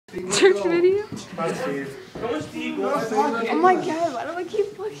Oh my god, why do I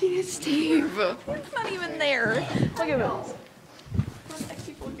keep looking at Steve? It's not even there. Look at this. I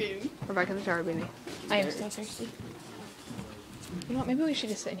keep looking. We're back in the shower, baby. I am so thirsty. You know what, maybe we should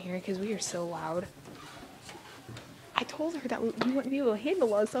just sit in here because we are so loud. I told her that we wouldn't be able to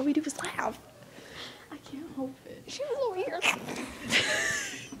handle us, all we do is laugh. I can't help it. She was over here.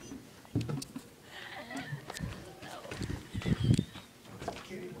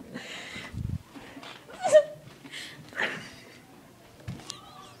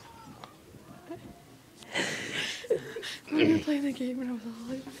 We were playing the game when I was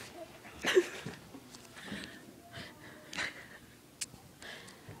alive. I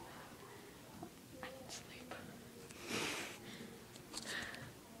can sleep.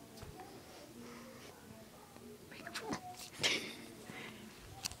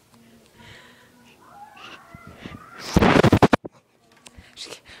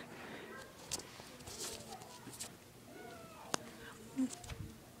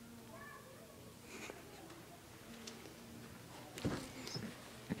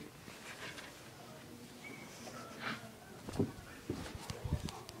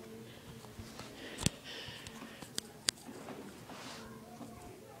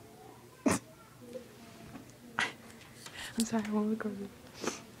 I'm sorry, I won't record it.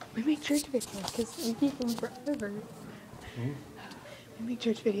 We make church videos because we keep them forever. We make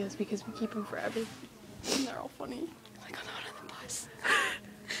church videos because we keep them forever. And they're all funny. Like on the one on the bus.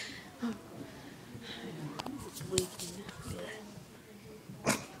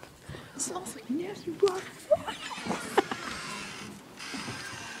 It smells like nasty blood.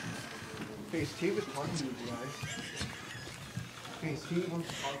 Hey, Steve is talking to you guys. Hey, Steve wants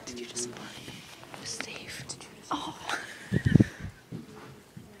to talk to you. Did you just play with Steve? Did you just... Oh.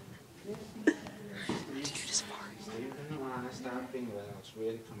 Did you just fart? Steve doesn't want to stop being well. It's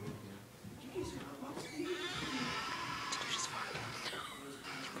really coming here. Did you just fart? No.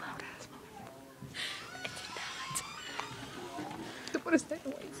 You loud ass motherfucker. I did not. What is that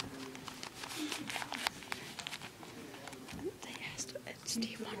noise? They asked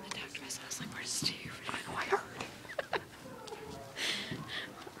Steve wanted to talk to us. I was like, where's Steve? I know I heard.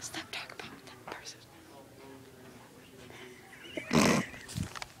 Stop talking about that person.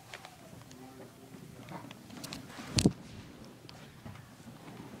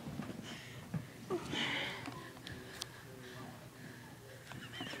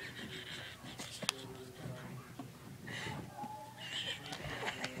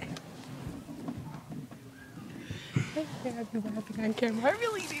 I have you laughing on camera. I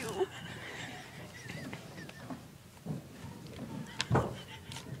really do.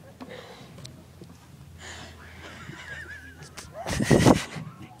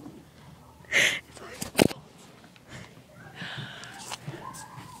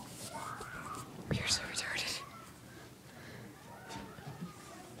 You're so retarded.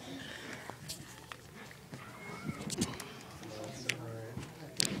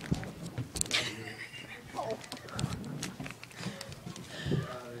 Oh.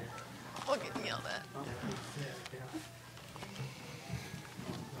 I'll get yelled at.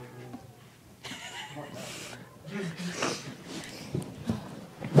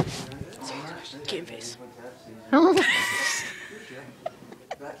 Serious question. Game face.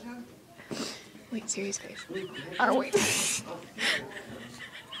 Wait, serious face. Oh, wait.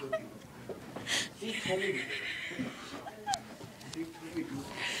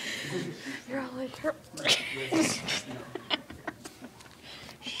 You're all like her.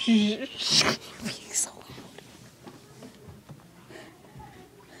 You're being so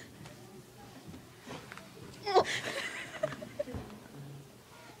loud.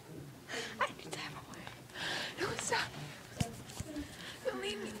 I need to have a way. No, stop. Don't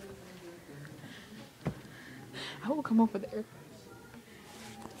leave me. I will come over there.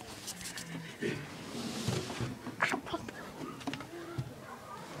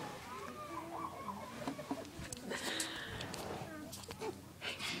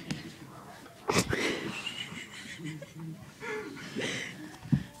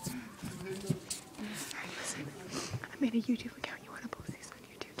 I made a YouTube account. You want to post these on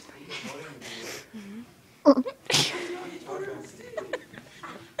YouTube tonight?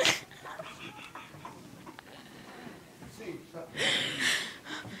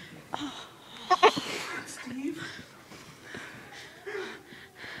 Steve?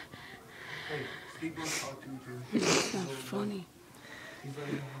 Hey, Steve wants to talk to you too. That's not funny. He's like,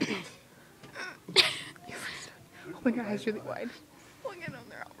 Open your eyes really wide. Look at them,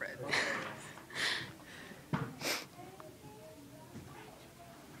 they're all red.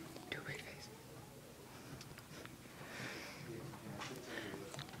 Do a big face.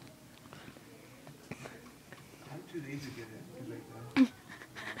 2 days to get it.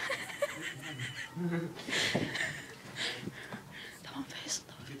 Come on, face.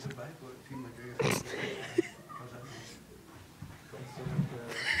 Get some bike, but feel like I got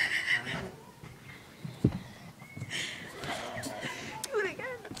Do it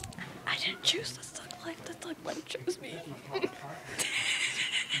again. I didn't choose this thug life. The thug life chose me.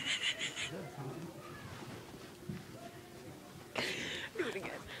 Do it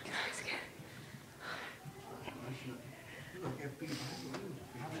again.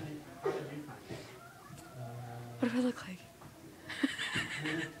 What do I look like?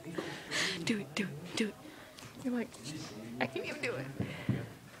 Do it, do it, do it. You're like, I can't even do it.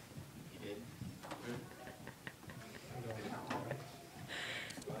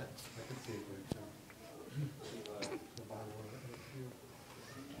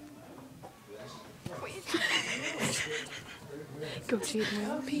 Go cheat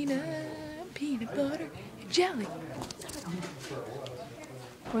with peanut butter, and jelly.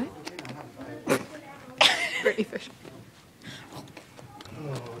 What? Pretty fish.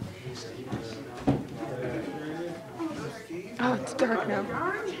 Oh, it's dark now.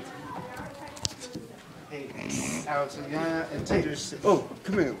 Hey, Alex, and Taylor's. Oh,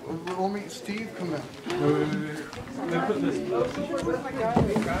 come here. We'll meet Steve. Come here.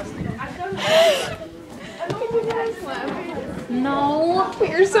 No,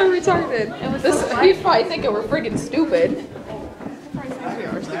 you're so retarded. He'd probably think we're freaking stupid.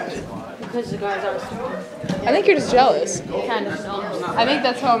 Because the guys are stupid. I think you're just jealous. Kind of. No. I think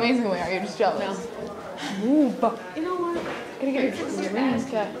that's how amazing we are. You're just jealous. Ooh, but You know what? gotta get your rings,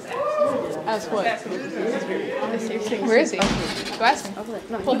 cat. Ask what? Where is he? Go ask him.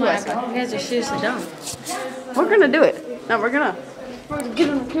 Hold my iPad. You guys are seriously dumb. We're gonna do it. No, we're gonna get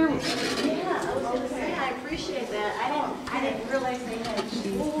on the camera. I appreciate that. I didn't realize they had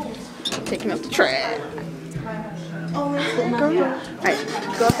schools. Take him out the track. Alright,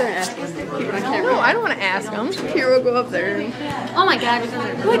 go up there and ask him. Keep it on camera. No, I don't want to ask him. Here, we'll go up there. Oh my god, you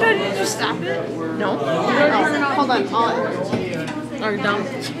guys are. Wait, did you just stop it? No. Hold on. Or dumb.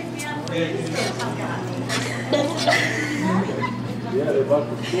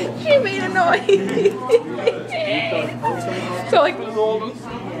 She made a noise. So like.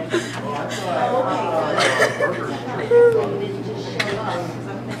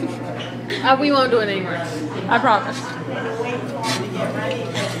 We won't do it anymore. I promise.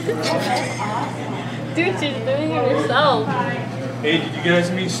 Dude, she's doing it herself. Hey, did you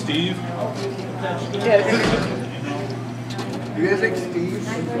guys meet Steve? Yes. You guys like Steve?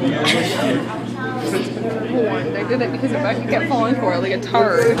 I did it because Rebecca kept falling for it like a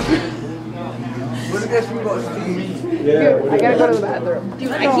tard. What do you guys think about Steve? Dude, I gotta go to the bathroom.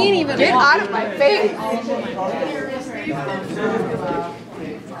 Dude, I can't even Get walk. out of my face!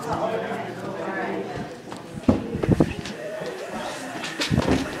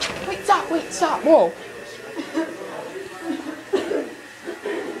 Wait, stop. Whoa.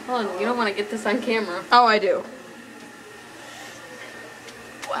 Hold on, you don't want to get this on camera. Oh, I do.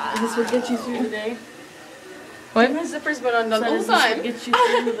 Is this what gets you through the day? What? My zipper's been undone the whole Is this what time. gets you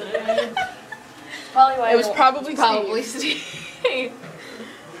through the day? Probably why It was probably Steve. Steve.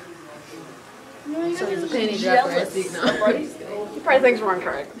 So he's a penny dropper, I think now. He probably thinks we're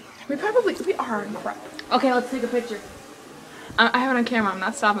incorrect. We are incorrect. Okay, let's take a picture. I have it on camera. I'm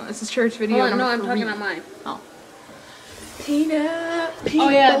not stopping. This is church video. Oh, no, I'm talking on mine. Peanut. Oh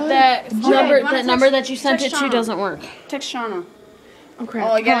yeah, that number, you wanna that number text- that you sent it text to Shauna. doesn't work. Text Shauna. Oh crap.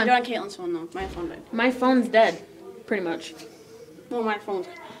 Oh, you gotta Hold do it on Caitlin's phone though. My phone died. My phone's dead, pretty much. Well, my phone's.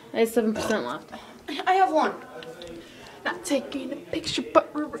 I have 7% left. I have one. Not taking a picture,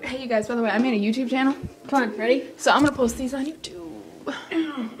 but hey, you guys. By the way, I made a YouTube channel, Come on, ready? so I'm gonna post these on YouTube.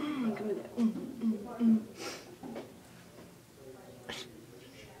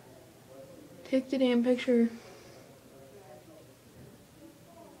 Take the damn picture.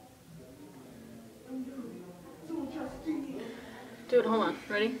 Dude, hold on.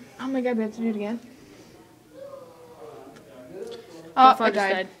 Ready? Oh my god, we have to do it again. My Oh, phone it just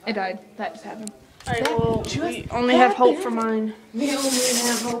died. died. It died. That just happened. Alright, well, just we only have hope for mine. We only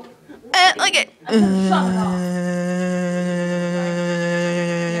have hope. Like it.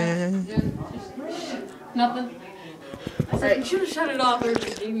 Nothing. I said, you should have shut it off or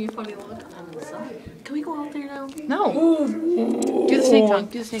just gave me a funny look on the side. Can we go out there now? No. Do the snake tongue.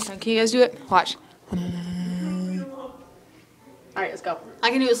 Do the snake tongue. Can you guys do it? Watch. Alright, let's go. I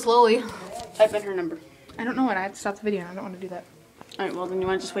can do it slowly. Type in her number. I don't know what. I have to stop the video and I don't want to do that. Alright, well then you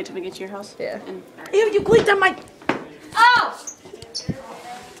wanna just wait till we get to your house? Yeah. And, Ew, you clicked on my. Oh!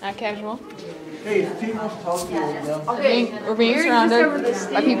 Not casual. Hey, Steve wants to talk to you. We're being surrounded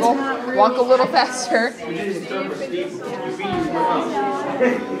by people. Walk a little faster.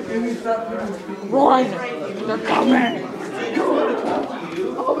 Run! They're coming!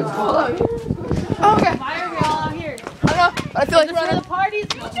 Oh, it's full out here. Oh, okay. Why are we all out here? I don't know, but I feel like we're The running. party's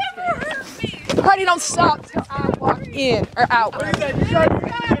The party don't stop till I walk in or out.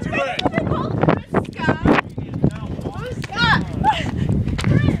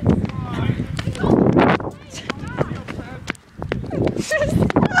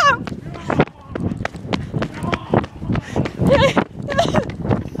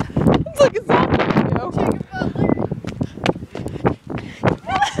 It's like a zombie video.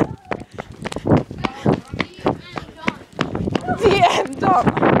 The end.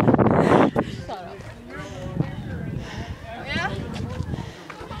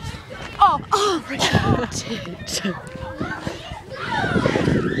 Oh my god.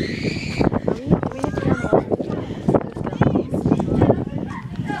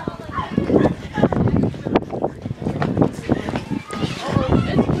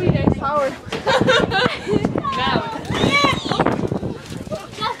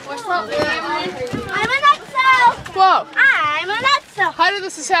 Whoa! I'm a nutso. How did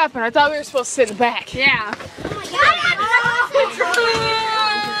this happen? I thought we were supposed to sit in the back. Yeah. Oh my god.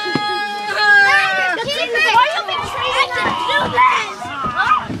 Why are you betraying us to do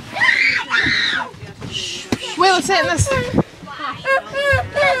this? Wait, let's sit in this.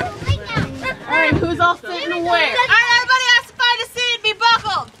 Alright, who's all sitting where? Alright, everybody has to find a seat and be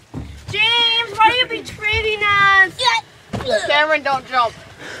buckled. James, why are you betraying us? Cameron, don't jump.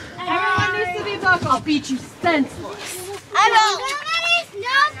 Everyone needs to be buckled. I'll beat you senseless. I will.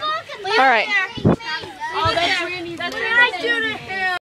 All right. Oh, that's Randy. That's Randy.